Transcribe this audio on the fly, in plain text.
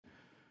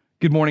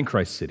Good morning,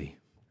 Christ City.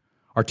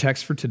 Our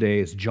text for today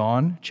is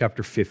John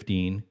chapter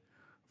 15,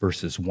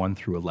 verses 1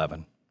 through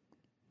 11.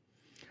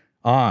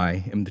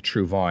 I am the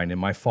true vine, and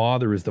my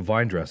Father is the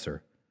vine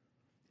dresser.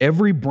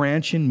 Every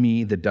branch in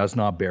me that does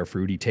not bear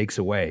fruit, he takes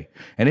away.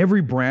 And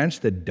every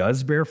branch that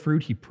does bear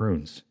fruit, he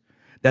prunes,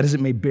 that is,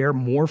 it may bear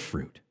more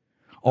fruit.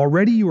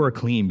 Already you are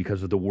clean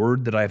because of the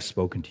word that I have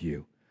spoken to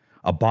you.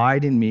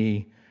 Abide in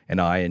me, and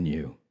I in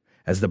you.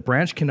 As the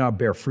branch cannot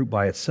bear fruit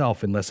by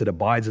itself unless it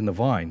abides in the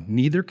vine,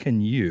 neither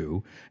can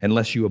you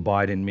unless you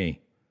abide in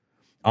me.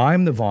 I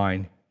am the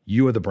vine,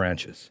 you are the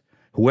branches.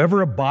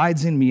 Whoever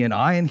abides in me and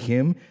I in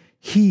him,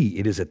 he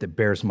it is that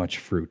bears much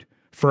fruit.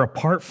 For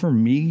apart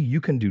from me, you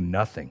can do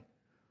nothing.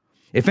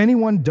 If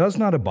anyone does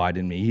not abide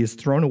in me, he is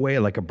thrown away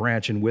like a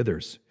branch and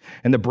withers,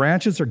 and the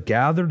branches are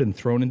gathered and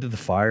thrown into the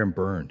fire and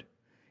burned.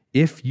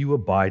 If you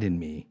abide in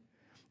me,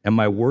 and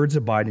my words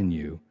abide in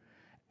you,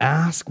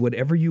 ask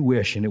whatever you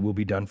wish, and it will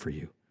be done for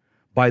you.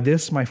 By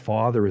this my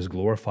Father is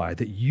glorified,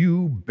 that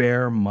you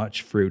bear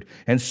much fruit,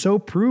 and so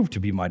prove to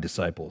be my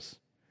disciples.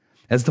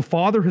 As the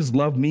Father has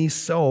loved me,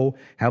 so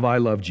have I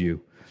loved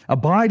you.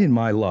 Abide in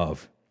my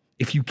love.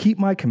 If you keep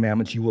my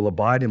commandments, you will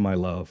abide in my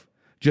love,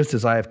 just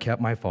as I have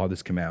kept my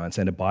Father's commandments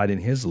and abide in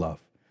his love.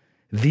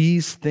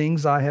 These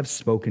things I have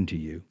spoken to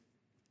you,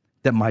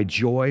 that my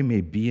joy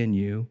may be in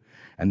you,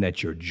 and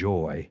that your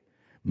joy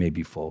may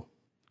be full.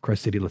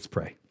 Christ City, let's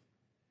pray.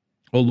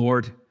 O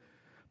Lord,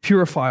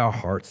 purify our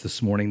hearts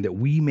this morning that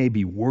we may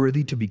be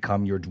worthy to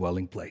become your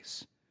dwelling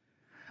place.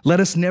 Let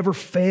us never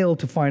fail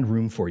to find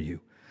room for you,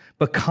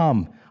 but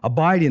come,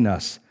 abide in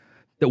us,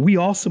 that we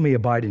also may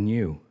abide in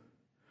you,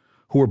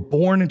 who were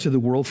born into the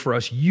world for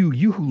us,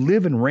 you who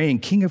live and reign,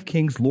 King of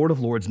kings, Lord of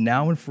lords,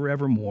 now and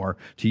forevermore.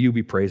 To you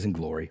be praise and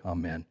glory.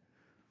 Amen.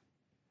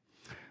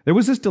 There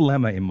was this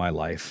dilemma in my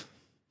life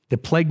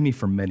that plagued me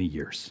for many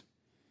years.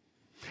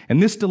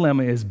 And this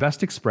dilemma is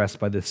best expressed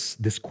by this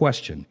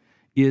question: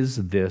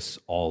 is this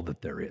all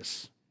that there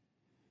is?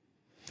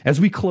 As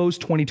we close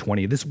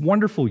 2020, this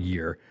wonderful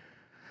year,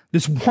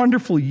 this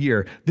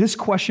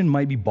question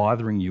might be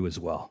bothering you as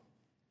well.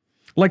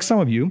 Like some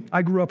of you,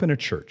 I grew up in a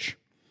church.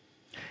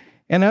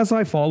 And as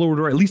I followed,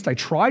 or at least I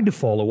tried to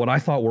follow what I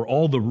thought were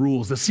all the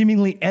rules, the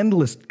seemingly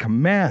endless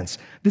commands,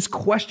 this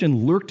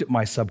question lurked at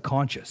my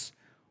subconscious.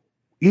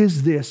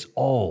 Is this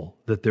all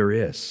that there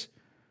is?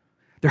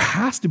 There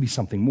has to be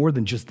something more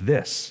than just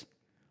this.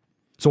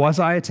 So as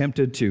I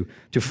attempted to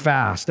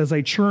fast, as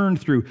I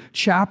churned through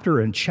chapter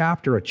and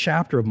chapter, a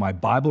chapter of my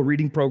Bible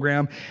reading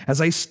program,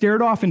 as I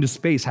stared off into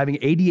space, having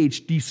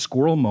ADHD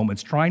squirrel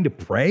moments trying to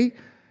pray,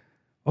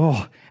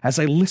 as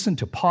I listened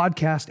to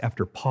podcast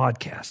after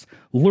podcast,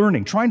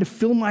 learning, trying to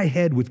fill my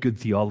head with good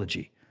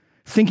theology,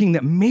 thinking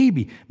that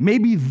maybe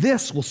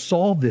this will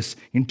solve this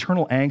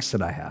internal angst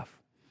that I have.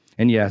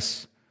 And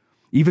yes,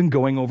 even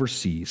going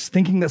overseas,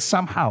 thinking that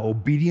somehow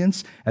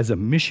obedience as a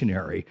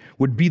missionary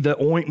would be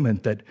the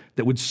ointment that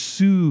would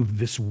soothe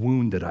this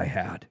wound that I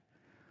had.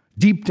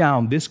 Deep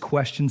down, this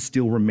question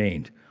still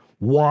remained.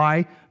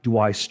 Why do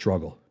I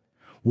struggle?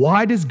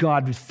 Why does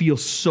God feel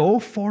so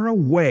far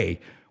away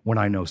when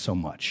I know so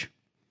much?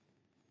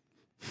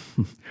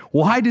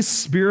 Why does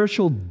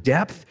spiritual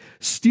depth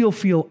still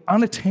feel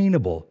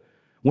unattainable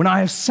when I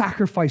have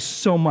sacrificed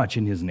so much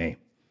in his name?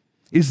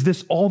 Is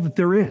this all that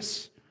there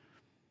is?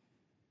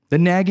 The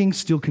nagging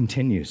still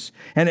continues.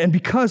 And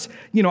because,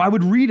 I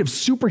would read of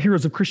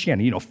superheroes of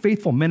Christianity,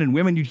 faithful men and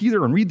women, you'd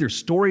hear and read their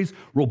stories,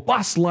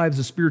 robust lives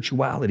of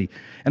spirituality.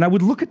 And I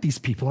would look at these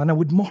people and I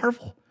would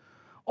marvel.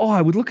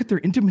 I would look at their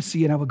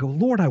intimacy and I would go,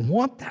 Lord, I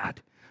want that.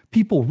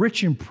 People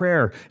rich in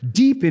prayer,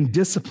 deep in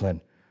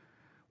discipline.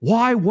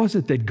 Why was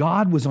it that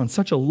God was on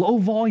such a low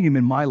volume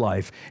in my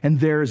life and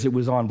theirs it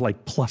was on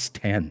like plus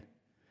 10?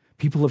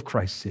 People of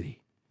Christ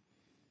City.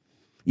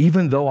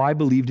 Even though I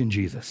believed in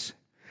Jesus,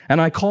 and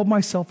I called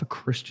myself a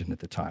Christian at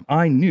the time,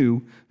 I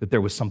knew that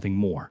there was something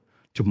more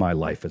to my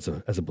life as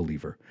a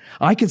believer.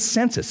 I could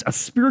sense this, a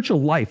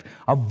spiritual life,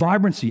 a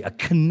vibrancy, a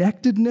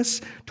connectedness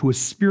to a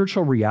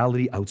spiritual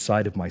reality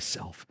outside of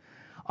myself.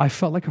 I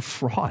felt like a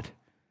fraud.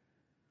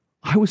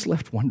 I was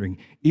left wondering,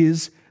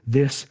 is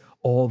this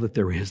all that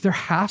there is? There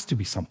has to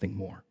be something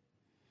more.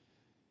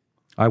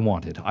 I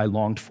wanted, I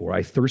longed for,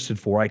 I thirsted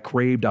for, I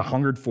craved, I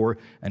hungered for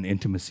an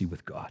intimacy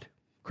with God.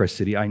 Christ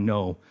City, I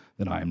know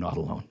that I am not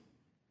alone.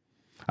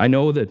 I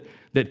know that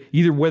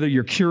either whether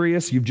you're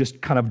curious, you've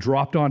just kind of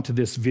dropped onto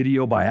this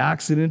video by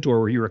accident,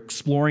 or you're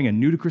exploring and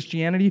new to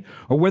Christianity,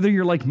 or whether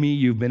you're like me,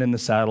 you've been in the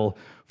saddle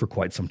for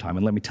quite some time.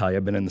 And let me tell you,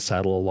 I've been in the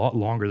saddle a lot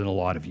longer than a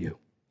lot of you.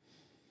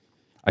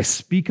 I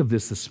speak of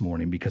this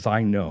morning because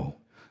I know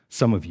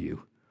some of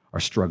you are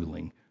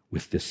struggling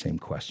with this same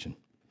question.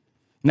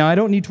 Now, I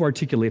don't need to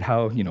articulate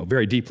how,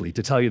 very deeply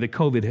to tell you that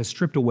COVID has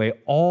stripped away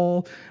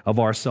all of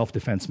our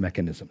self-defense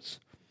mechanisms.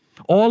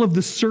 All of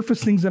the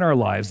surface things in our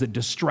lives that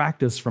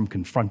distract us from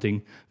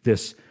confronting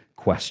this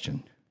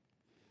question.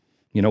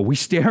 We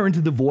stare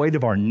into the void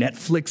of our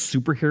Netflix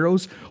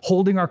superheroes,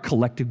 holding our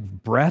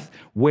collective breath,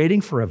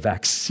 waiting for a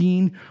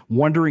vaccine,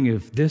 wondering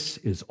if this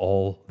is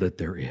all that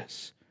there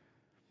is.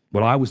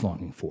 What I was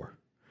longing for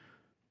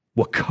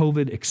What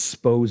COVID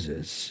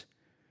exposes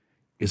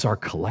is our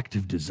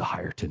collective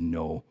desire to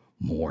know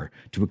more,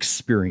 to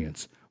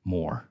experience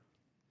more.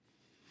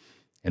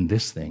 And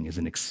this thing is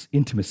an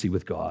intimacy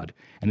with God,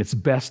 and it's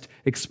best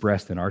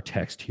expressed in our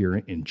text here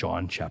in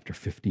John chapter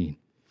 15,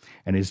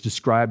 and is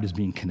described as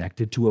being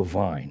connected to a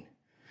vine,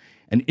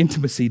 an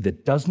intimacy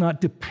that does not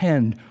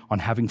depend on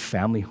having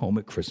family home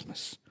at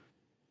Christmas.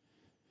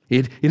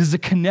 It is a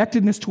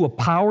connectedness to a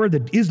power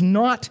that is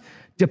not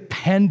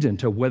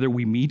dependent on whether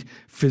we meet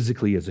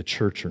physically as a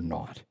church or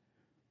not.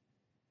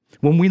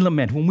 When we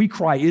lament, when we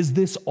cry, "Is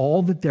this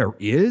all that there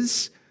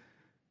is?"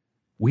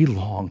 we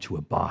long to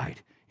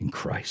abide in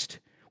Christ.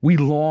 We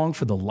long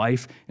for the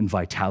life and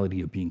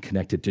vitality of being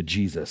connected to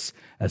Jesus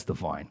as the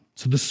vine.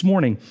 So this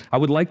morning, I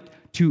would like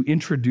to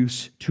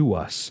introduce to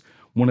us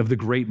one of the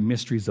great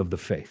mysteries of the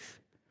faith.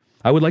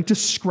 I would like to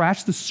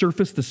scratch the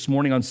surface this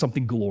morning on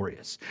something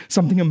glorious,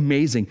 something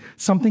amazing,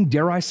 something,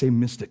 dare I say,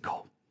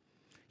 mystical,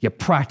 yet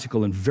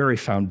practical and very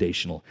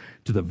foundational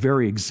to the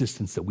very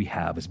existence that we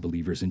have as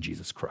believers in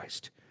Jesus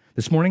Christ.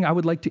 This morning, I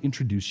would like to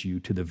introduce you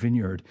to the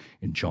vineyard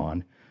in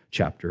John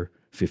chapter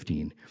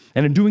 15.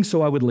 And in doing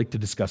so, I would like to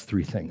discuss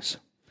three things.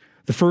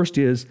 The first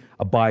is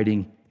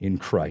abiding in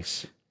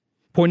Christ.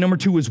 Point number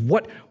two is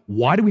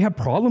why do we have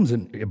problems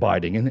in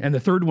abiding? And the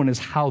third one is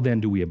how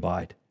then do we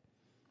abide?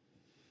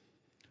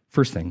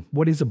 First thing,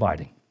 what is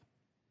abiding?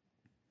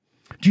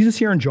 Jesus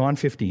here in John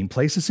 15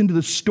 places us into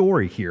the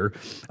story here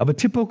of a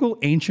typical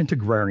ancient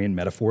agrarian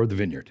metaphor of the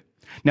vineyard.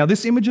 Now,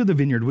 this image of the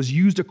vineyard was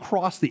used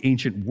across the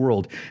ancient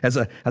world as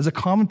a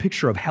common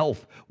picture of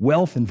health,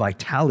 wealth, and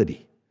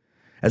vitality.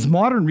 As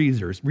modern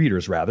readers,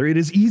 it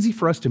is easy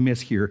for us to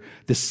miss here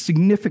the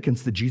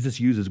significance that Jesus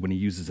uses when he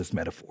uses this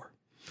metaphor.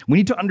 We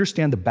need to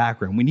understand the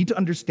background. We need to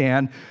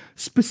understand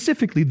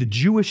specifically the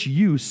Jewish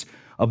use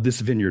of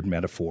this vineyard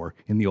metaphor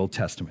in the Old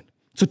Testament.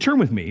 So turn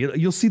with me.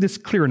 You'll see this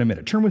clear in a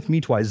minute. Turn with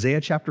me to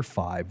Isaiah chapter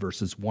 5,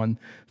 verses 1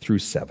 through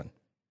 7.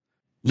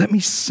 Let me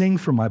sing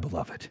for my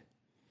beloved.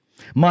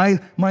 My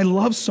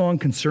love song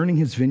concerning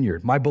his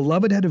vineyard. My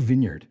beloved had a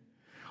vineyard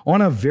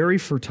on a very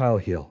fertile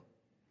hill.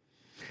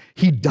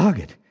 He dug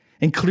it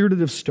and cleared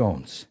it of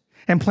stones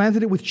and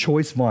planted it with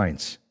choice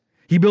vines.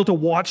 He built a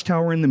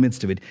watchtower in the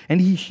midst of it,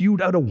 and he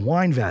hewed out a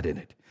wine vat in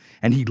it,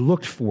 and he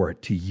looked for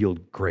it to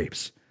yield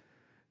grapes,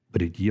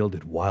 but it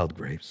yielded wild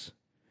grapes.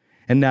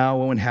 And now,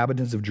 O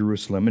inhabitants of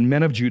Jerusalem and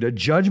men of Judah,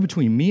 judge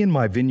between me and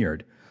my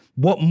vineyard.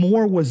 What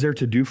more was there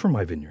to do for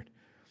my vineyard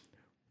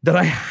that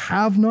I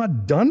have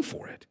not done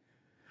for it?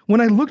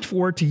 When I looked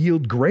for it to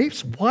yield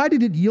grapes, why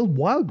did it yield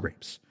wild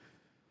grapes?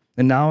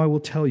 And now I will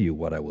tell you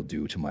what I will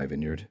do to my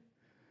vineyard.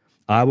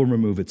 I will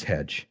remove its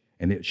hedge,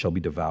 and it shall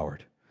be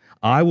devoured.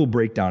 I will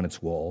break down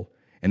its wall,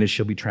 and it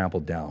shall be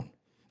trampled down.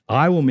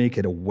 I will make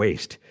it a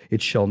waste.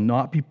 It shall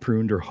not be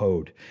pruned or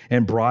hoed,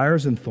 and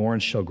briars and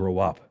thorns shall grow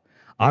up.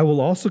 I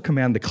will also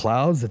command the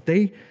clouds that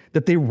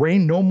they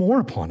rain no more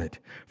upon it.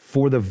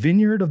 For the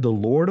vineyard of the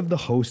Lord of the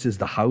hosts is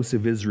the house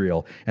of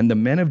Israel, and the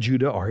men of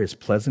Judah are his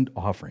pleasant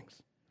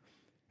offerings.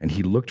 And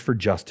he looked for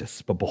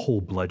justice, but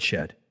behold,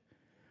 bloodshed.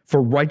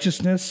 For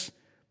righteousness,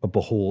 but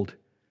behold,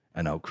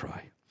 an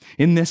outcry.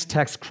 In this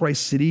text,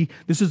 Christ City,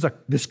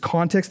 this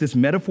context, this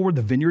metaphor,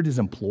 the vineyard is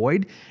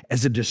employed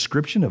as a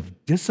description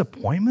of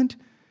disappointment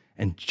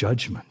and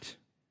judgment.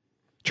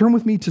 Turn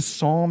with me to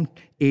Psalm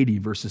 80,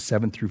 verses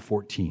 7 through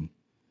 14.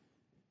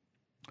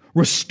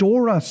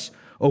 Restore us,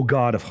 O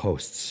God of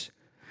hosts.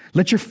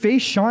 Let your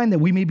face shine that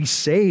we may be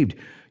saved.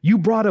 You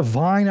brought a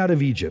vine out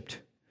of Egypt.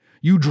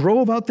 You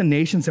drove out the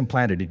nations and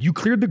planted it. You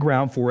cleared the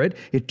ground for it.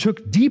 It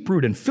took deep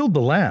root and filled the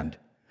land.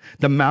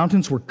 The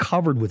mountains were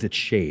covered with its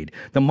shade,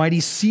 the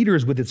mighty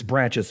cedars with its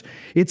branches.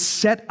 It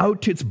set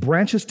out its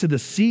branches to the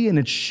sea and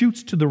its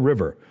shoots to the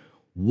river.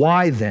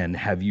 Why then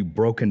have you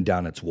broken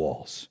down its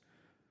walls,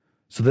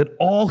 so that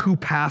all who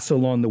pass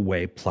along the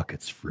way pluck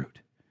its fruit?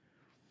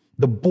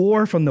 The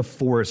boar from the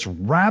forest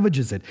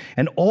ravages it,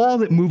 and all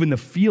that move in the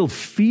field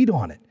feed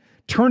on it.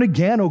 Turn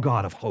again, O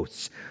God of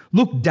hosts.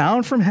 Look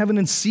down from heaven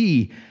and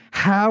see.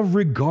 Have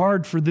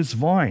regard for this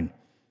vine.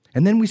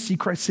 And then we see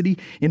Christ City.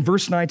 In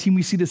verse 19,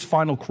 we see this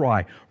final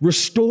cry.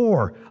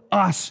 Restore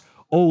us,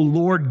 O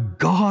Lord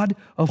God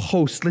of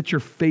hosts. Let your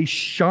face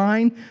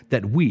shine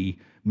that we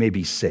may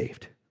be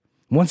saved.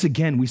 Once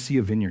again, we see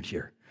a vineyard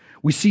here.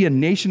 We see a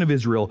nation of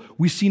Israel.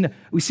 We see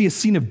a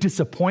scene of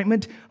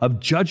disappointment, of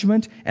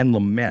judgment, and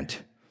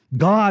lament.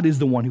 God is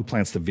the one who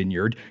plants the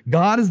vineyard.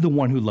 God is the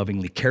one who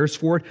lovingly cares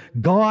for it.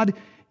 God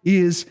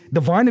is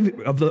the vine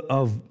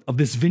of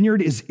this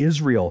vineyard is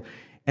Israel,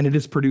 and it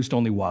has produced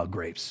only wild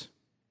grapes.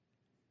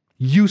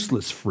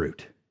 Useless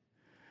fruit.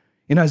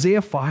 In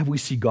Isaiah 5, we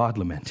see God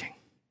lamenting.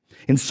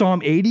 In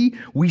Psalm 80,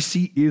 we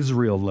see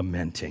Israel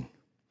lamenting.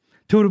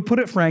 To put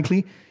it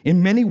frankly,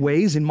 in many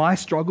ways, in my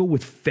struggle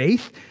with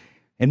faith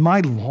and my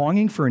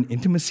longing for an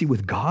intimacy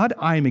with God,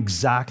 I am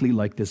exactly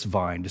like this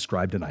vine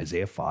described in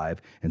Isaiah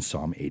 5 and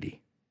Psalm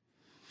 80.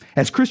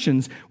 As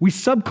Christians, we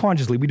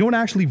don't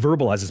actually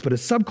verbalize this, but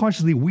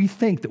subconsciously we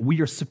think that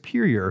we are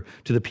superior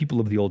to the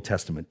people of the Old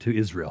Testament, to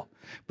Israel.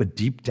 But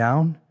deep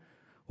down,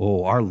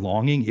 Oh, our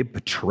longing, it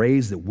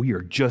betrays that we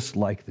are just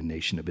like the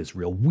nation of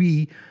Israel.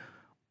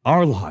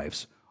 Our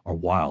lives are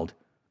wild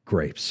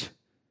grapes.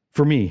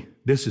 For me,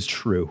 this is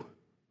true,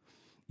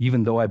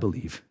 even though I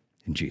believe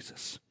in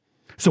Jesus.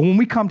 So when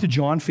we come to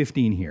John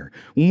 15 here,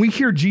 when we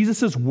hear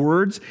Jesus'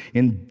 words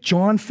in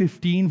John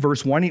 15,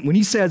 verse 1, when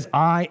he says,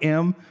 I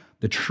am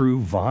the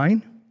true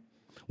vine,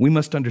 we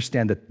must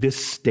understand that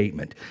this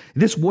statement,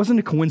 this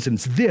wasn't a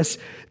coincidence.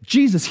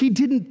 Jesus, he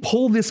didn't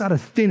pull this out of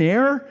thin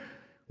air.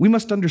 We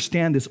must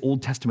understand this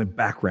Old Testament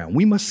background.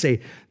 We must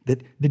say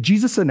that the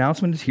Jesus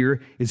announcement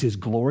here is his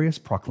glorious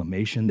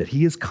proclamation that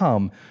he has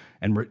come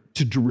and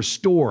to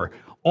restore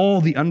all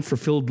the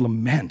unfulfilled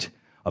lament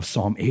of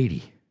Psalm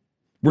 80.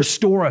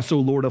 Restore us, O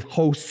Lord of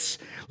hosts.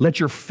 Let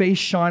your face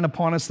shine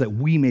upon us that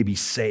we may be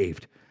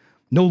saved.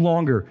 No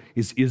longer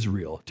is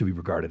Israel to be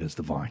regarded as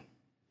the vine.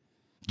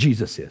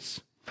 Jesus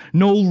is.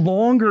 No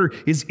longer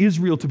is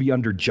Israel to be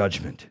under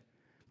judgment,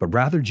 but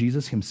rather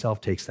Jesus himself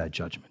takes that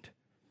judgment.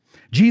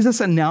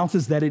 Jesus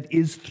announces that it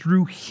is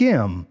through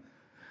him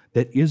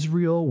that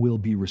Israel will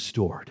be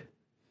restored.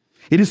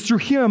 It is through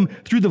him,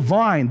 through the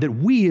vine, that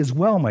we as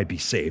well might be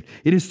saved.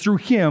 It is through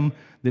him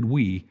that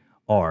we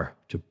are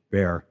to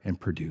bear and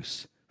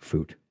produce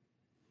fruit.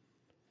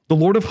 The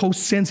Lord of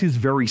hosts sends his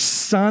very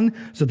son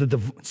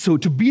so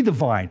to be the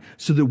vine,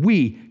 so that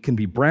we can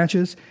be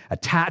branches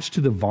attached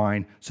to the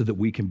vine, so that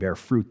we can bear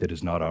fruit that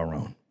is not our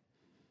own.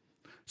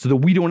 So that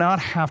we do not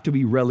have to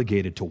be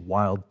relegated to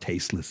wild,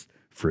 tasteless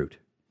fruit.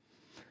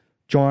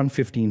 John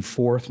 15,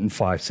 4 and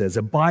 5 says,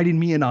 abide in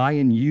me and I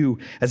in you,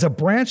 as a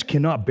branch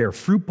cannot bear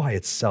fruit by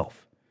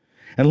itself.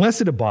 Unless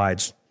it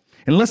abides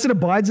in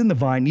the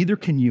vine, neither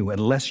can you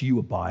unless you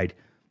abide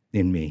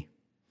in me.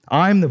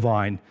 I am the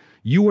vine,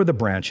 you are the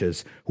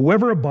branches.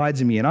 Whoever abides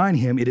in me and I in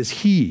him, it is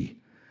he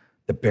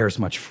that bears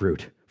much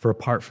fruit. For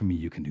apart from me,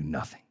 you can do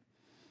nothing.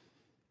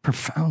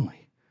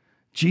 Profoundly,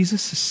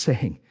 Jesus is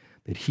saying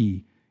that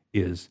he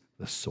is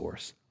the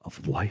source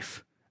of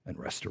life and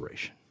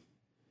restoration.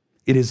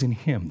 It is in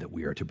him that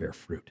we are to bear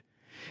fruit.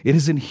 It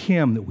is in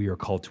him that we are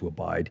called to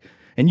abide.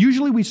 And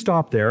usually we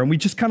stop there and we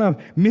just kind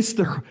of miss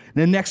the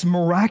next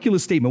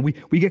miraculous statement.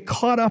 We get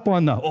caught up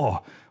on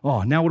now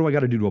what do I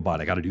got to do to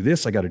abide? I got to do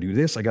this, I got to do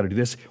this, I got to do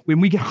this. When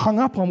we get hung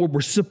up on what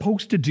we're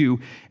supposed to do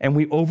and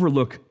we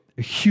overlook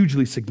a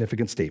hugely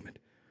significant statement.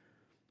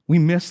 We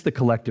miss the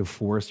collective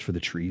forest for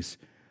the trees.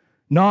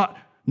 Not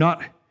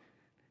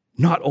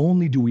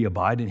only do we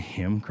abide in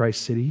him,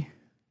 Christ City,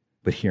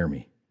 but hear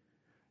me.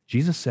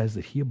 Jesus says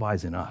that he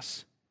abides in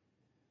us.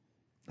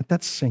 Let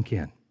that sink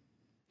in.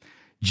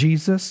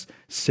 Jesus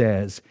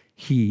says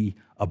he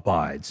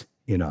abides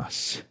in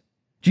us.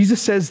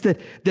 Jesus says that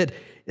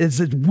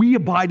as we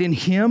abide in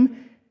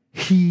him,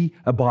 he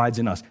abides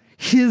in us.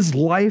 His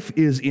life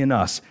is in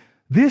us.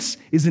 This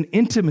is an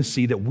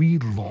intimacy that we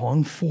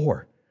long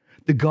for.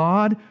 The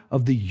God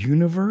of the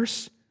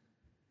universe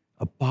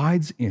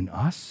abides in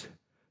us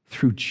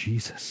through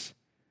Jesus.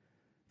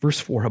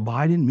 Verse 4,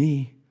 abide in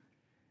me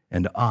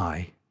and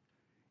I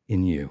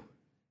in you.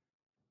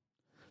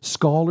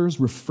 Scholars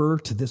refer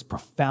to this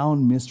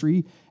profound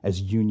mystery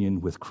as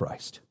union with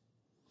Christ.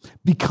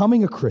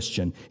 Becoming a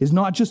Christian is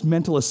not just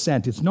mental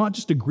assent. It's not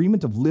just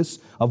agreement of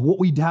lists of what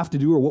we have to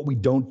do or what we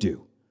don't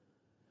do.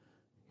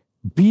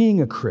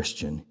 Being a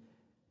Christian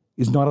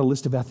is not a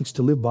list of ethics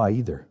to live by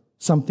either,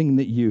 something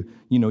that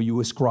you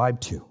ascribe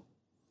to.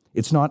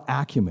 It's not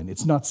acumen.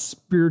 It's not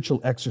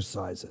spiritual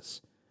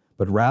exercises,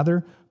 but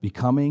rather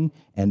becoming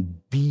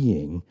and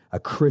being a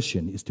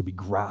Christian is to be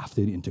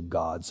grafted into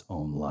God's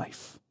own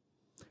life.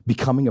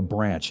 Becoming a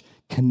branch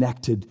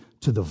connected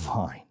to the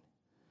vine.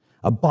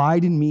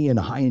 Abide in me and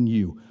I in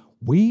you.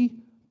 We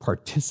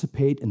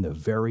participate in the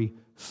very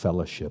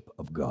fellowship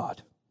of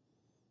God.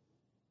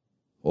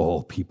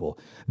 Oh, people,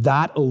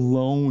 that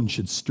alone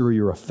should stir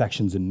your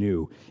affections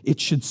anew. It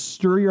should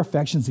stir your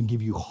affections and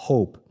give you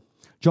hope.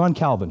 John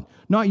Calvin,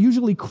 not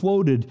usually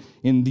quoted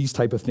in these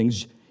type of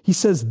things, he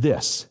says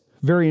this,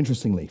 very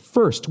interestingly.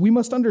 First, we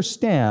must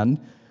understand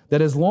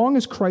that as long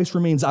as Christ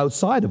remains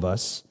outside of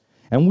us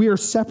and we are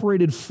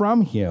separated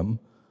from him,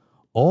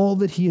 all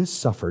that he has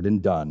suffered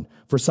and done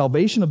for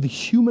salvation of the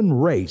human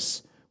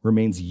race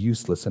remains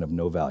useless and of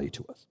no value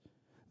to us.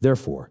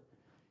 Therefore,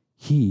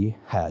 he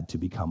had to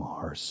become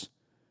ours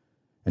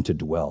and to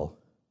dwell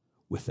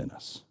within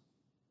us.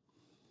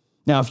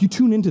 Now, if you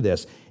tune into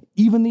this,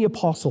 even the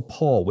Apostle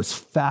Paul was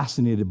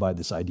fascinated by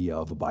this idea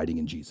of abiding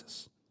in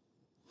Jesus.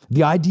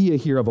 The idea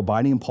here of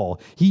abiding in Paul,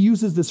 he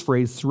uses this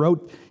phrase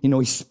throughout,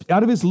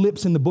 out of his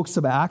lips in the books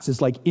of Acts,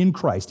 is like in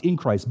Christ,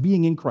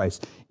 being in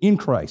Christ, in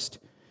Christ.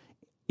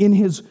 In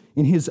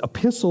his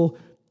epistle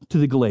to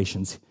the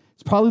Galatians,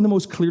 it's probably the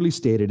most clearly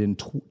stated in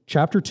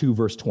chapter 2,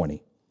 verse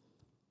 20.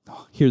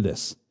 Hear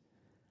this.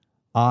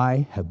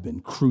 I have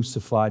been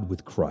crucified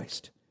with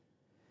Christ.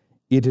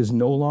 It is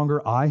no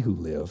longer I who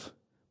live,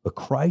 but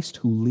Christ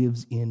who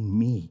lives in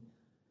me.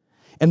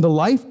 And the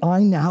life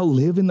I now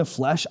live in the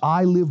flesh,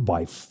 I live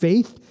by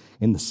faith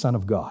in the Son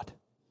of God,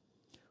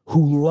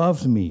 who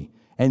loved me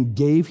and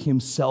gave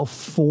himself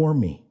for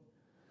me.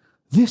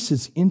 This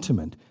is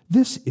intimate.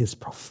 This is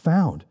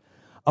profound.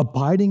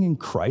 Abiding in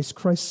Christ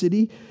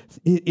City,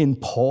 in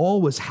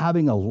Paul, was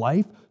having a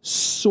life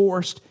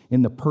sourced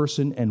in the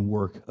person and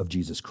work of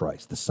Jesus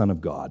Christ, the Son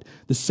of God,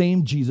 the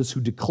same Jesus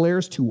who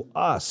declares to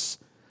us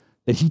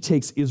that he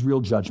takes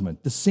Israel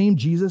judgment, the same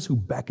Jesus who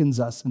beckons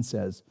us and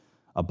says,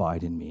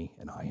 abide in me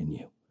and I in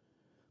you.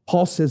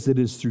 Paul says that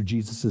it is through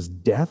Jesus'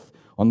 death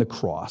on the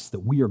cross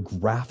that we are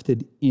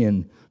grafted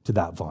in to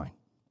that vine.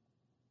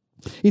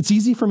 It's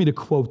easy for me to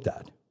quote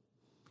that.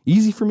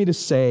 Easy for me to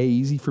say,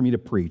 easy for me to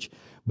preach,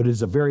 but it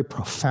is a very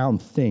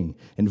profound thing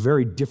and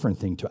very different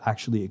thing to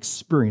actually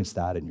experience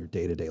that in your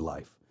day-to-day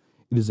life.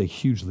 It is a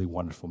hugely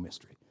wonderful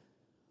mystery.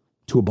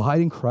 To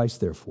abide in Christ,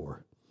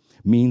 therefore,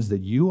 means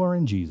that you are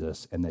in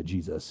Jesus and that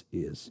Jesus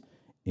is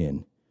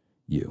in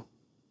you.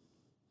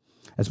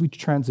 As we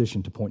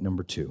transition to point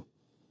number 2,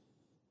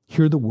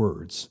 hear the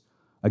words,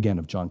 again,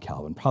 of John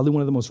Calvin, probably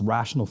one of the most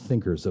rational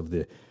thinkers of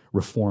the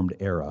Reformed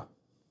era.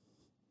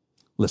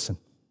 Listen.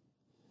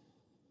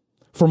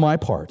 For my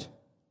part,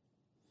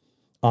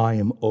 I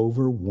am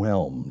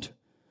overwhelmed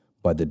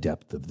by the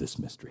depth of this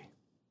mystery.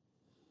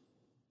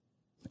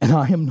 And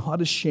I am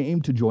not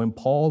ashamed to join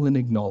Paul in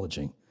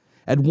acknowledging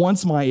at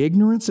once my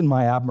ignorance and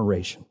my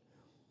admiration.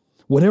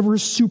 Whatever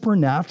is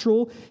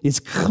supernatural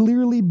is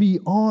clearly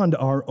beyond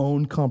our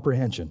own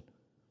comprehension.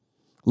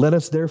 Let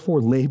us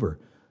therefore labor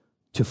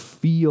to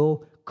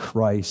feel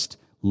Christ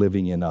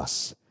living in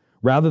us,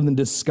 rather than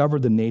discover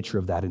the nature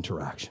of that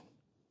interaction.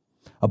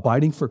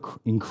 Abiding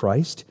in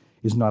Christ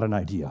is not an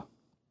idea.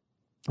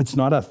 It's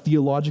not a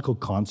theological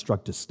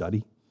construct to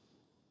study,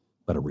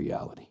 but a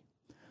reality,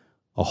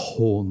 a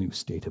whole new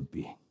state of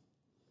being.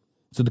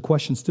 So the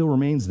question still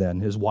remains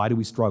then is, why do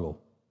we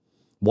struggle?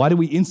 Why do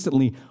we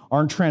instantly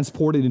aren't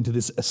transported into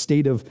this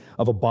state of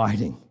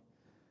abiding?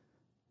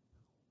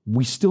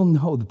 We still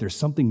know that there's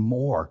something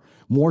more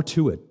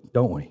to it,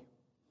 don't we?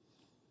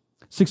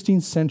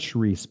 16th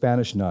century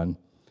Spanish nun,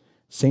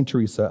 Saint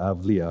Teresa of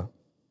Avila,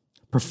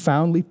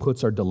 profoundly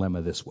puts our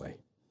dilemma this way.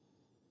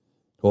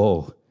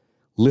 Oh,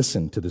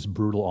 listen to this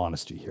brutal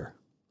honesty here.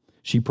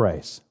 She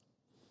prays,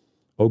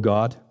 "Oh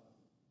God,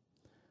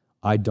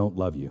 I don't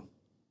love you.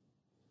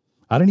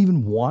 I don't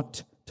even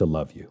want to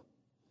love you,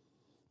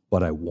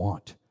 but I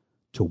want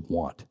to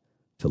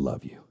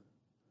love you."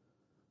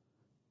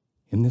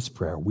 In this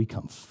prayer, we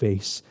come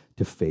face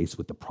to face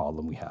with the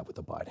problem we have with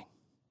abiding.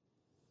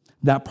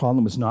 That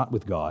problem is not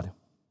with God.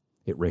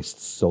 It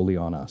rests solely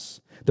on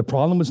us. The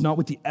problem is not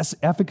with the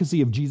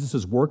efficacy of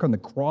Jesus' work on the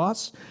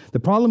cross. The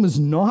problem is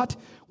not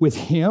with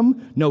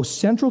him. No,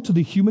 central to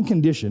the human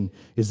condition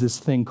is this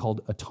thing called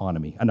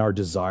autonomy and our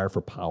desire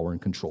for power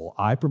and control.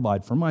 I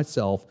provide for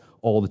myself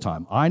all the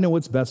time. I know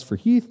what's best for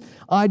Heath.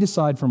 I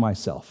decide for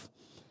myself.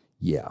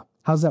 Yeah.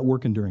 How's that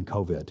working during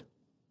COVID?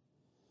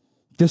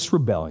 This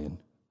rebellion,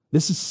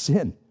 this is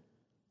sin.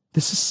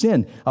 This is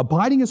sin.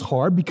 Abiding is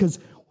hard because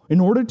in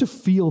order to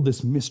feel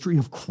this mystery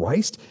of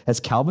Christ, as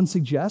Calvin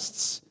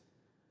suggests,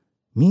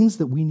 means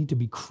that we need to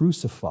be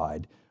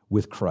crucified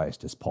with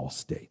Christ, as Paul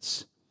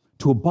states.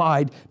 To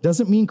abide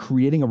doesn't mean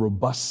creating a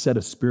robust set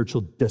of spiritual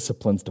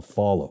disciplines to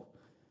follow.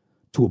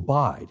 To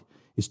abide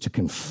is to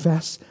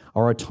confess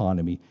our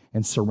autonomy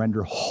and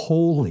surrender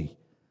wholly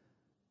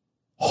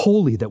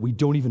that we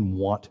don't even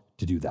want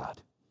to do that.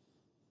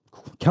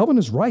 Calvin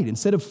is right.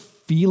 Instead of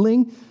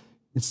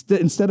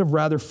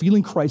rather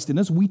feeling Christ in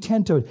us, we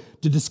tend to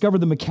discover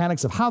the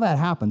mechanics of how that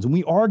happens, and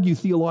we argue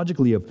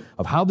theologically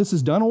of how this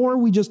is done, or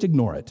we just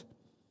ignore it.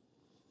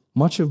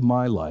 Much of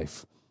my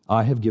life,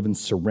 I have given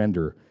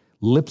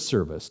lip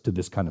service to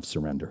this kind of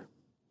surrender.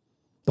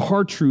 The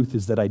hard truth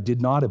is that I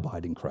did not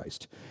abide in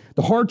Christ.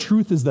 The hard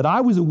truth is that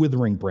I was a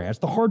withering branch.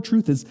 The hard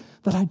truth is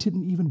that I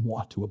didn't even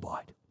want to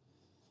abide.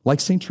 Like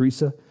St.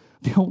 Teresa,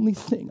 the only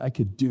thing I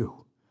could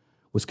do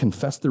was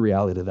confess the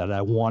reality that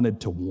I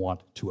wanted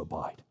to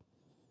abide.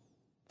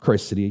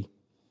 Christ City,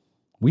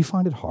 we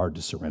find it hard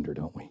to surrender,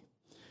 don't we?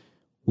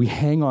 We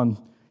hang on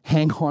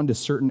to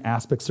certain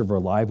aspects of our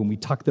life and we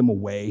tuck them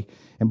away,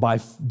 and by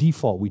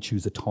default, we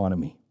choose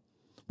autonomy.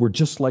 We're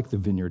just like the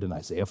vineyard in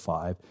Isaiah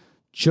 5,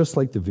 just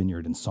like the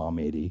vineyard in Psalm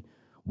 80,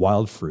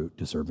 wild fruit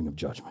deserving of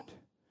judgment.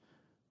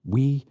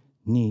 We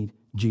need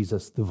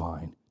Jesus, the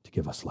vine, to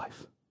give us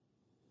life.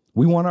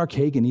 We want our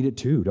cake and eat it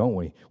too, don't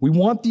we? We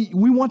want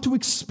to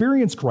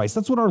experience Christ.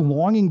 That's what our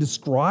longing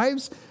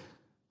describes.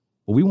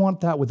 But we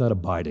want that without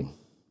abiding.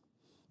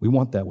 We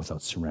want that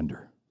without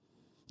surrender.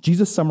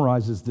 Jesus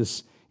summarizes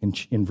this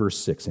in verse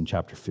 6 in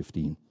chapter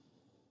 15.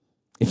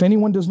 If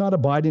anyone does not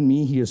abide in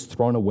me, he is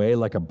thrown away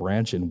like a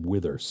branch and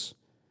withers,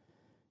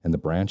 and the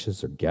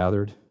branches are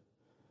gathered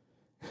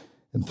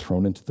and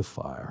thrown into the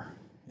fire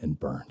and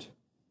burned.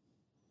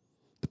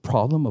 The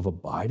problem of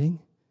abiding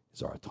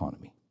is our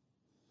autonomy.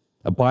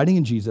 Abiding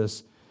in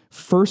Jesus,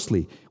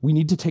 firstly, we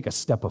need to take a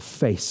step of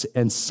faith,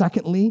 and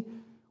secondly,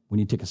 we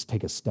need to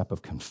take a step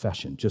of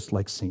confession, just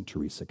like St.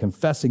 Teresa,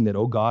 confessing that,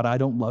 oh God, I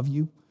don't love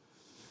you.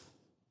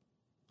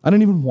 I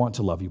don't even want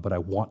to love you, but I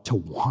want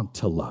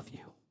to love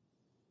you.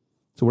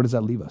 So where does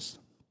that leave us?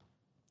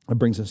 It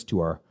brings us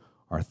to our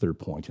third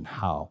point, and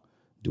how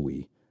do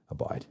we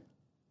abide?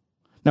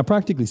 Now,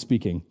 practically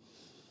speaking,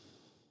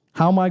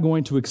 how am I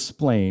going to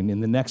explain in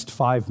the next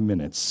 5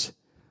 minutes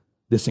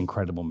this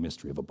incredible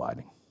mystery of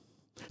abiding?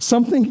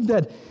 Something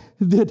that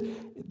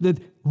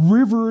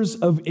rivers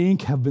of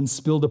ink have been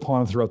spilled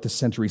upon throughout the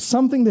centuries,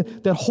 something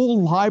that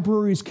whole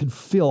libraries could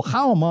fill.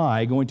 How am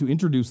I going to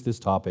introduce this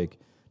topic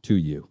to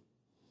you?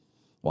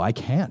 Well, I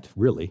can't,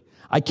 really.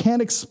 I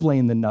can't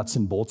explain the nuts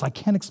and bolts. I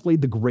can't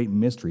explain the great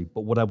mystery,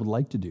 but what I would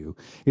like to do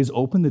is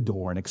open the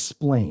door and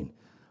explain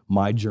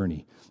my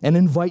journey and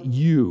invite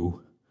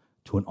you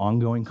to an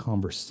ongoing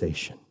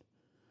conversation,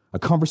 a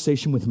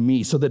conversation with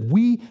me, so that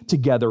we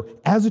together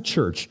as a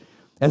church,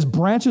 as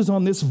branches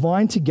on this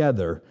vine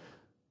together,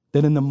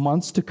 that in the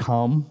months to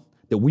come,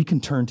 that we can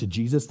turn to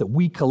Jesus, that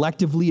we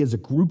collectively as a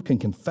group can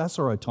confess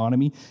our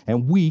autonomy,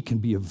 and we can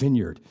be a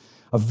vineyard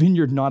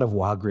not of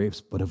wild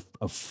grapes, but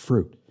of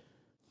fruit.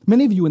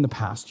 Many of you in the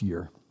past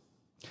year,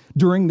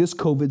 during this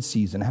COVID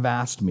season, have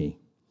asked me,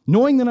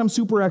 knowing that I'm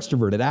super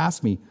extroverted,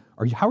 asked me,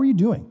 how are you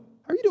doing?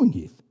 How are you doing,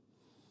 Heath?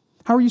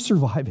 How are you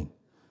surviving?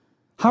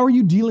 How are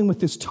you dealing with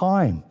this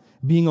time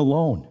being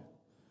alone?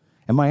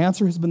 And my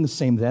answer has been the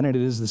same then, and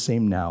it is the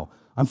same now.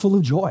 I'm full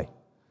of joy.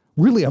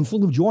 Really, I'm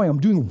full of joy. I'm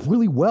doing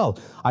really well.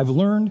 I've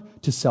learned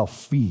to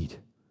self-feed.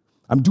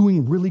 I'm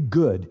doing really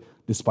good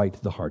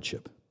despite the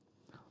hardship.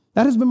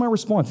 That has been my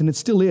response, and it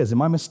still is. And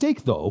my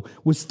mistake, though,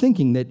 was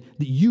thinking that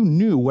you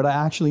knew what I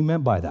actually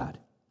meant by that.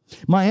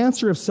 My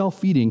answer of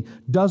self-feeding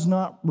does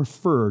not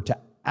refer to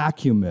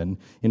acumen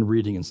in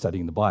reading and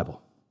studying the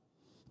Bible,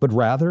 but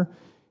rather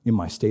in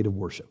my state of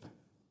worship.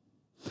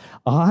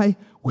 I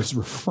was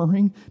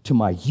referring to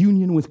my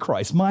union with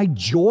Christ. My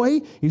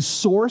joy is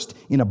sourced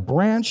in a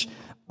branch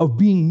of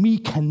being me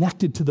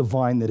connected to the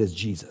vine that is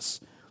Jesus.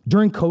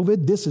 During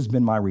COVID, this has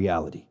been my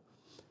reality.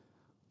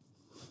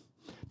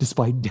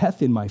 Despite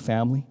death in my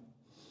family,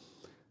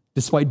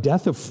 despite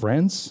death of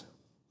friends,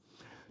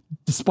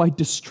 despite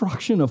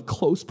destruction of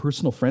close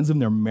personal friends in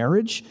their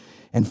marriage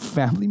and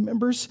family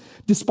members,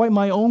 despite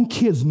my own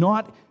kids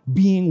not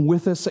being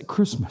with us at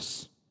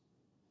Christmas,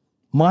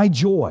 my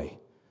joy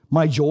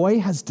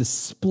has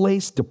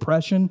displaced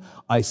depression,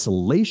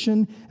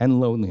 isolation, and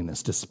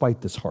loneliness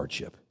despite this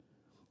hardship.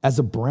 As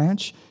a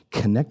branch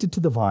connected to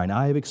the vine,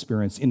 I have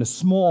experienced in a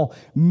small,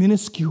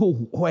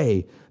 minuscule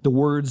way the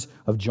words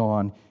of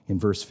John in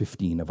verse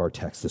 15 of our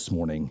text this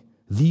morning.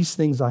 These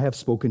things I have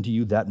spoken to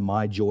you that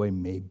my joy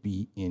may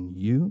be in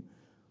you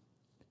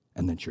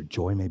and that your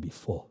joy may be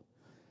full.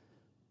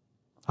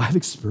 I have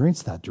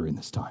experienced that during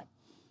this time.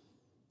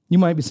 You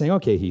might be saying,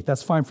 okay, Heath,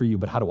 that's fine for you,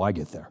 but how do I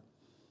get there?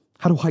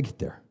 How do I get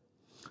there?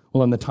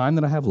 Well, in the time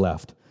that I have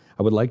left,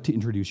 I would like to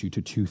introduce you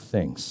to two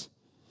things.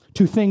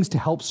 Two things to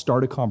help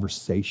start a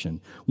conversation.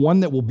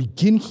 One that will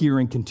begin here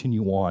and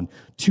continue on.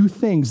 Two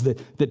things that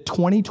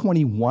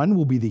 2021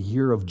 will be the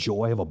year of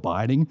joy, of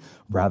abiding,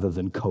 rather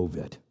than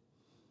COVID.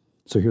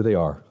 So here they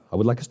are. I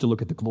would like us to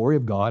look at the glory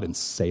of God and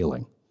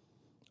sailing.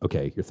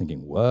 Okay, you're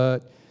thinking,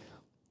 what?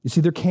 You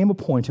see, there came a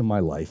point in my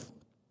life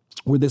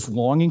where this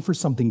longing for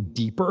something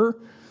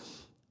deeper,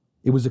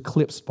 it was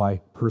eclipsed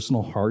by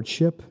personal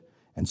hardship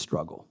and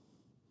struggle.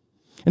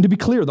 And to be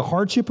clear, the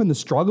hardship and the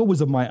struggle was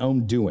of my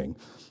own doing.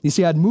 You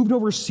see, I'd moved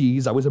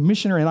overseas, I was a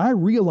missionary, and I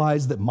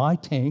realized that my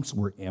tanks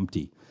were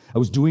empty. I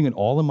was doing it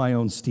all in my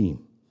own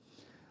steam.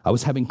 I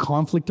was having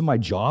conflict in my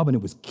job, and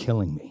it was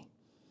killing me.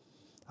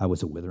 I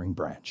was a withering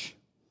branch.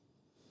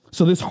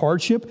 So this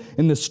hardship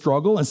and this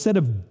struggle, instead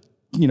of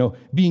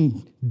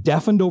being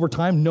deafened over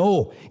time,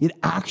 no, it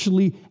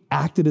actually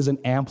acted as an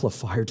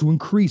amplifier to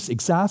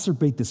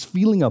exacerbate this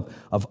feeling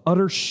of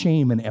utter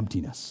shame and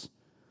emptiness.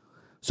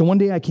 So one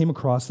day I came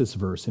across this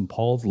verse in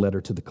Paul's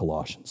letter to the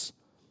Colossians,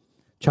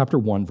 chapter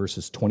 1,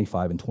 verses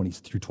 25 and 20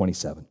 through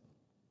 27.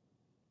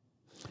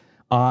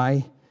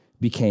 I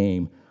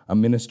became a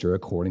minister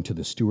according to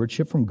the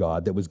stewardship from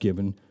God that was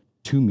given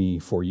to me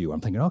for you.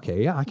 I'm thinking,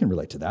 okay, yeah, I can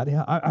relate to that.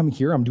 Yeah, I'm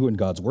here, I'm doing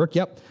God's work.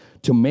 Yep,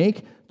 to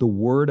make the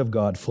word of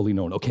God fully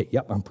known. Okay,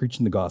 yep, I'm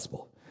preaching the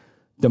gospel.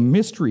 The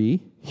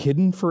mystery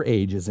hidden for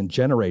ages and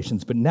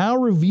generations, but now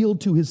revealed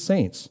to his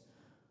saints.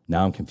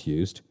 Now I'm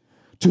confused.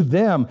 To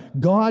them,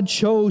 God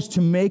chose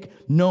to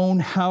make known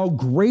how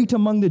great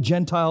among the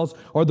Gentiles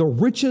are the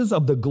riches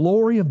of the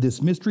glory of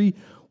this mystery,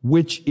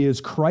 which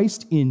is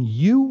Christ in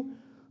you,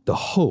 the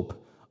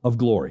hope of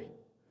glory.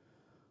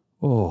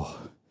 Oh,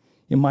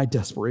 in my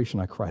desperation,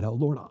 I cried out,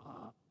 Lord,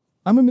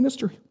 I'm a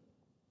minister,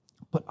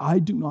 but I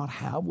do not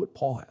have what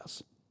Paul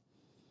has.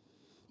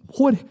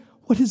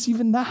 What is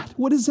even that?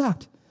 What is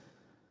that?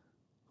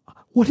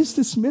 What is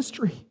this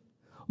mystery?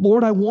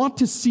 Lord, I want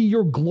to see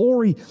your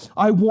glory.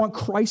 I want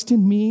Christ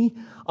in me.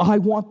 I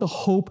want the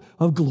hope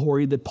of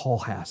glory that Paul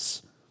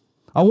has.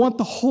 I want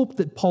the hope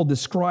that Paul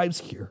describes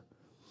here.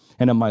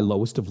 And at my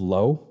lowest of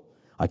low,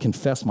 I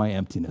confess my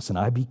emptiness, and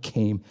I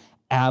became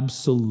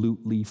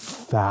absolutely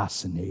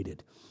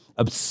fascinated,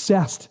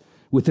 obsessed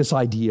with this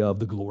idea of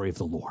the glory of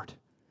the Lord.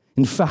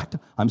 In fact,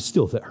 I'm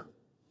still there.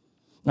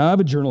 Now, I have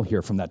a journal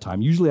here from that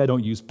time. Usually I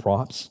don't use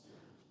props.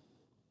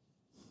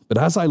 But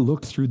as I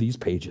looked through these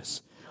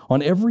pages,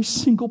 on every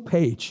single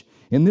page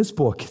in this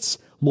book, it's,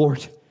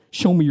 Lord,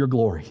 show me your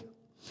glory.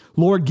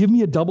 Lord, give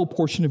me a double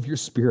portion of your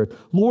Spirit.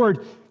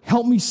 Lord,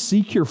 help me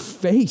seek your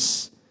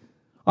face.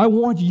 I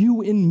want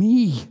you in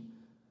me.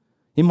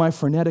 In my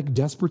frenetic,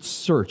 desperate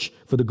search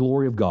for the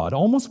glory of God,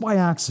 almost by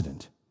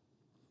accident,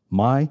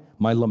 my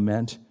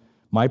lament,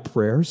 my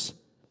prayers,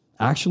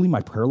 actually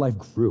my prayer life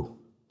grew.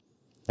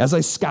 As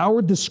I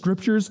scoured the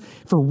scriptures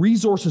for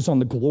resources on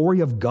the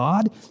glory of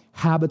God,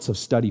 habits of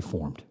study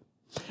formed.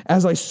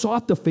 As I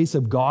sought the face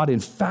of God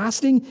in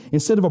fasting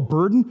instead of a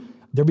burden,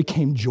 there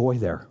became joy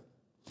there.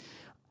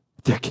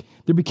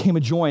 There became a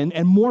joy,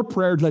 and more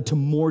prayer led to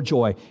more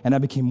joy, and I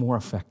became more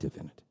effective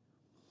in it.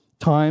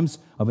 Times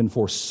of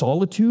enforced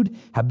solitude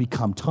have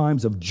become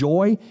times of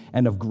joy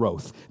and of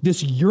growth.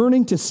 This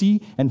yearning to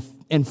see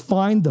and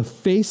find the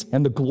face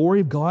and the glory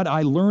of God,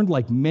 I learned,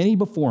 like many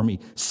before me,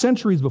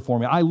 centuries before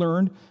me, I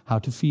learned how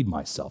to feed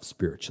myself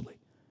spiritually,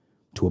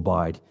 to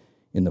abide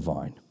in the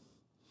vine.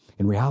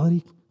 In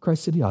reality,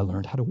 Christ City, I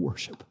learned how to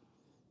worship.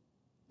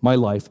 My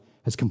life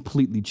has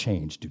completely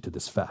changed due to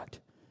this fact.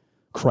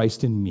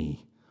 Christ in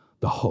me,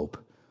 the hope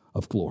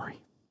of glory.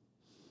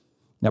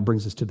 That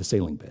brings us to the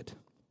sailing bit.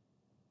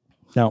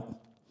 Now,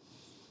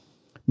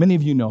 many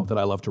of you know that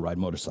I love to ride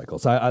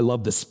motorcycles. I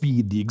love the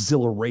speed, the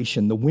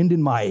exhilaration, the wind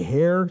in my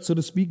hair, so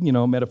to speak,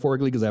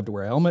 metaphorically, because I have to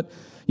wear a helmet.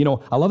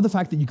 I love the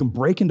fact that you can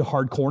break into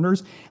hard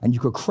corners and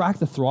you could crack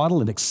the throttle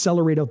and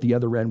accelerate out the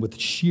other end with a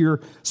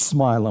sheer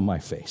smile on my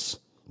face.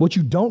 What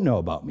you don't know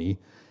about me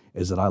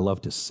is that I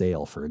love to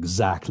sail for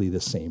exactly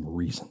the same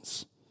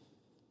reasons.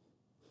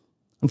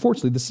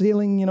 Unfortunately, the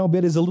sailing,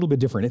 bit is a little bit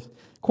different.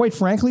 Quite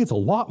frankly, it's a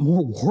lot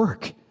more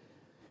work.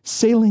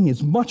 Sailing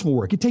is much more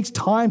work. It takes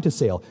time to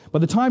sail. By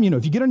the time,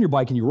 if you get on your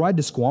bike and you ride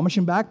to Squamish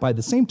and back, by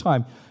the same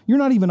time, you're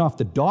not even off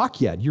the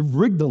dock yet. You've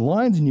rigged the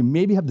lines and you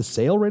maybe have the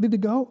sail ready to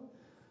go.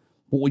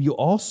 But what you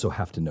also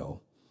have to know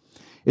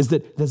is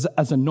that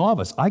as a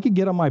novice, I could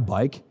get on my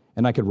bike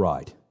and I could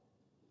ride.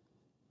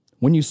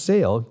 When you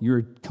sail,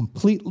 you're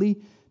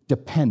completely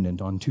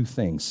dependent on two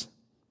things: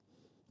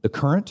 the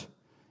current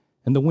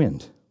and the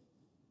wind.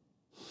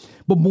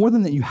 But more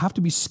than that, you have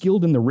to be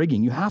skilled in the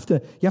rigging. You have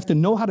to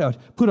know how to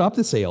put up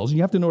the sails.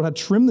 You have to know how to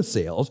trim the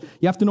sails.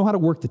 You have to know how to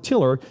work the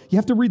tiller. You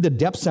have to read the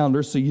depth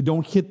sounder so you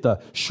don't hit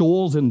the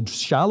shoals and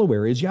shallow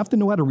areas. You have to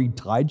know how to read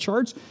tide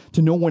charts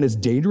to know when it's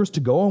dangerous to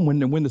go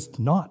and when it's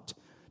not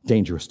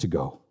dangerous to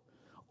go.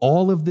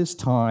 All of this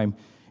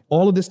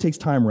takes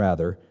time,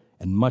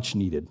 and much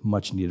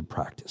needed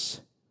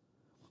practice.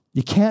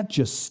 You can't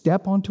just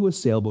step onto a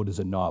sailboat as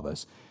a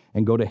novice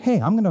and go to, hey,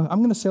 I'm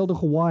gonna sail to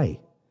Hawaii.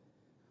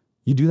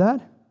 You do that,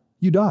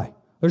 you die.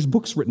 There's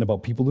books written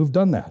about people who've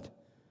done that.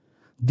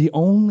 The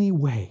only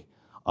way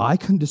I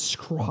can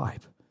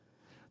describe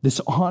this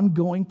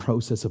ongoing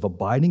process of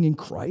abiding in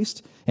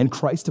Christ and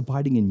Christ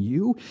abiding in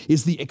you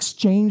is the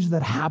exchange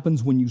that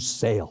happens when you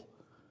sail.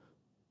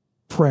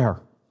 Prayer,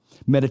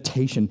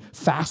 meditation,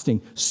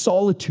 fasting,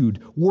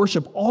 solitude,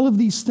 worship, all of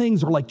these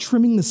things are like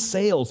trimming the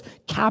sails,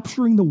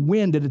 capturing the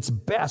wind at its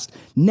best,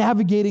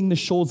 navigating the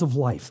shoals of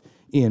life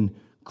in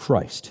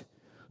Christ.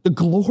 The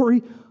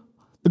glory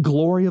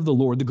of the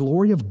Lord, the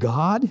glory of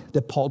God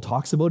that Paul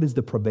talks about is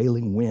the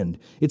prevailing wind.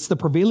 It's the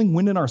prevailing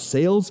wind in our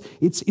sails.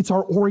 It's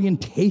our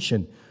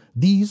orientation.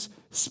 These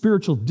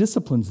spiritual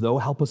disciplines, though,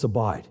 help us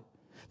abide.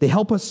 They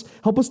help us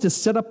to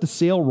set up the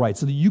sail right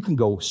so that you can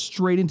go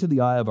straight into the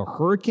eye of a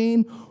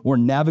hurricane or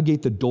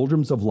navigate the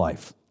doldrums of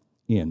life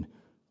in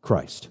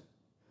Christ.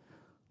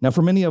 Now,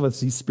 for many of us,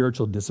 these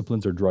spiritual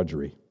disciplines are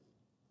drudgery,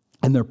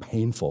 and they're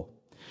painful.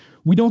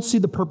 We don't see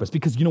the purpose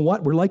because you know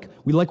what? We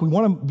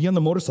want to be on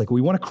the motorcycle.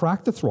 We want to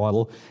crack the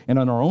throttle and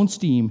on our own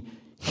steam,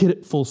 hit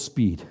it full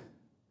speed.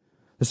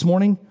 This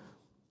morning,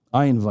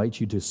 I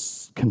invite you to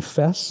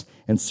confess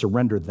and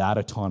surrender that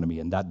autonomy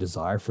and that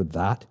desire for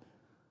that.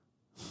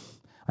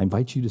 I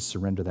invite you to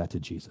surrender that to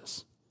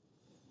Jesus.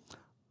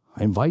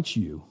 I invite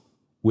you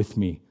with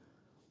me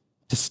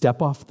to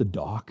step off the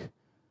dock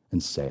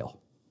and sail.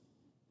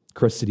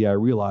 Christ City, I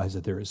realize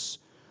that there is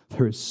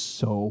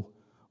so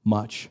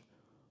much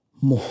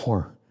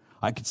more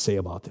I could say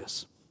about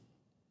this.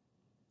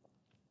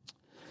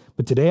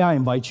 But today I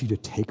invite you to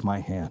take my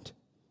hand.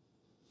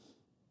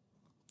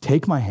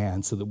 Take my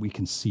hand so that we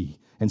can see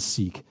and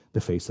seek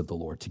the face of the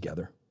Lord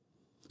together,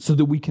 so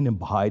that we can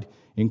abide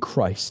in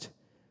Christ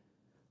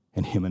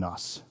and Him in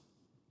us.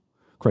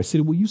 Christ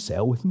City, will you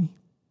sail with me?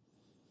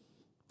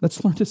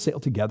 Let's learn to sail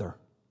together.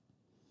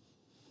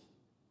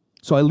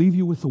 So I leave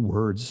you with the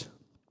words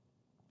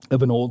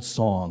of an old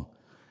song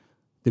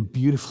that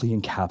beautifully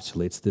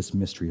encapsulates this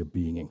mystery of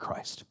being in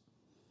Christ.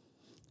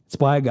 It's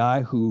by a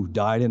guy who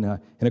died in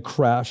a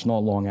crash not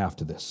long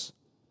after this.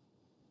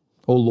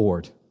 Oh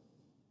Lord,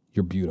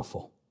 you're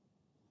beautiful.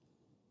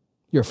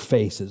 Your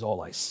face is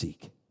all I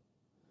seek.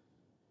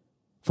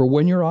 For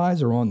when your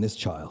eyes are on this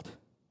child,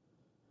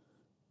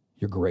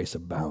 your grace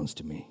abounds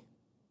to me.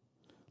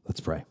 Let's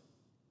pray.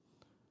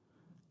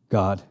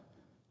 God,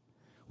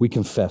 we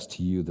confess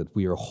to you that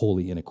we are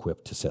wholly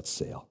inequipped to set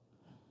sail.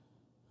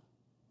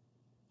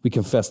 We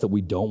confess that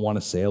we don't want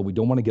to sail. We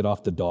don't want to get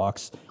off the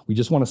docks. We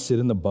just want to sit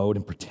in the boat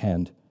and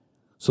pretend.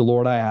 So,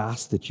 Lord, I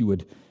ask that you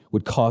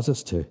would cause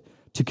us to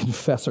to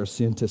confess our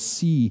sin, to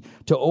see,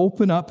 to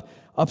open up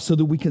so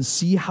that we can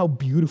see how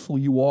beautiful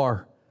you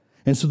are.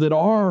 And so that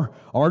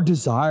our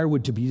desire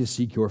would to be to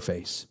seek your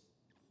face.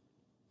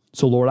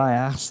 So Lord, I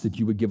ask that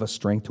you would give us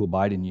strength to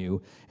abide in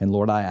you. And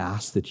Lord, I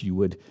ask that you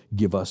would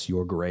give us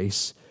your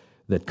grace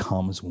that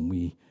comes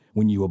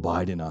when you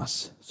abide in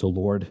us. So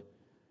Lord,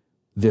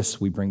 this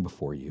we bring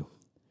before you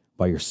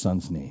by your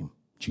Son's name,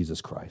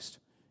 Jesus Christ.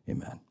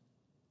 Amen.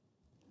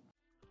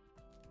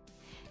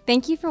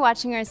 Thank you for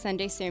watching our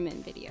Sunday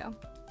sermon video.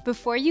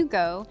 Before you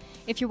go,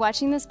 if you're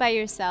watching this by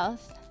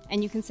yourself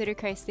and you consider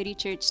Christ City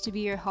Church to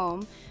be your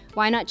home,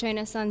 why not join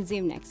us on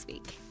Zoom next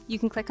week? You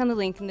can click on the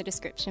link in the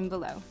description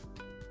below.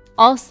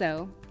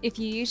 Also, if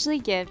you usually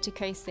give to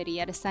Christ City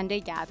at a Sunday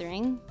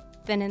gathering,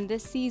 then in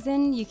this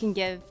season you can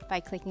give by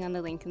clicking on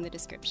the link in the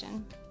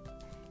description.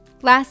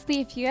 Lastly,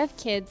 if you have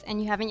kids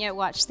and you haven't yet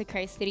watched the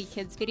Christ City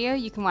Kids video,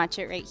 you can watch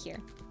it right here.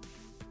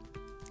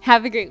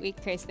 Have a great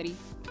week, Christ City.